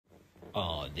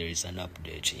There is an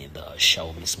update in the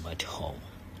Xiaomi smart home.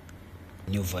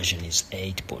 New version is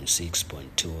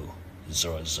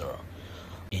 8.6.200.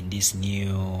 In this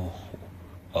new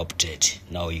update,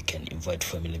 now you can invite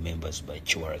family members by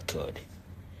QR code.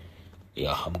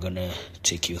 I'm gonna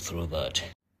take you through that.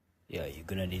 You're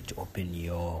gonna need to open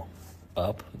your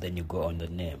app, then you go on the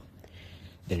name,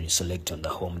 then you select on the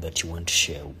home that you want to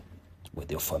share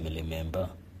with your family member.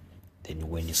 Then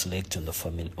when you select on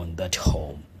that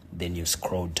home, then you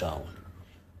scroll down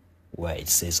where it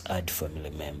says add family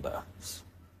members.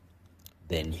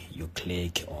 Then you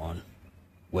click on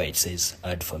where it says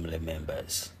add family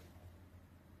members.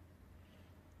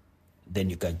 Then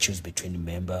you can choose between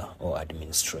member or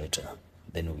administrator.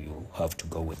 Then you have to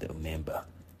go with the member.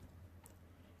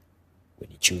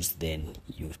 When you choose, then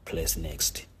you press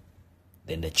next.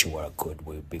 Then the QR code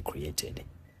will be created.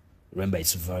 Remember,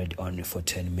 it's valid only for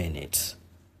 10 minutes.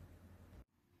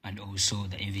 And also,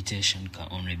 the invitation can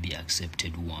only be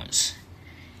accepted once.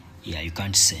 You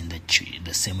can't send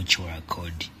the same QR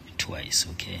code twice,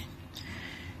 okay?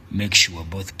 Make sure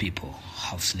both people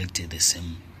have selected the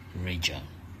same region.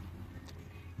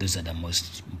 Those are the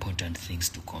most important things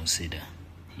to consider.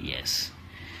 Yes.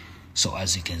 So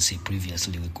as you can see,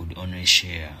 previously we could only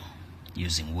share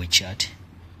using WeChat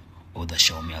or the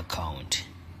Xiaomi account.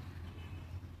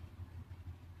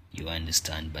 You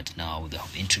understand? But now they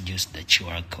have introduced the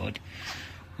QR code,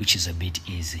 which is a bit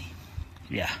easy.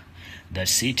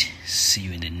 That's it. See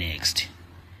you in the next.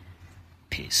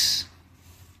 Peace.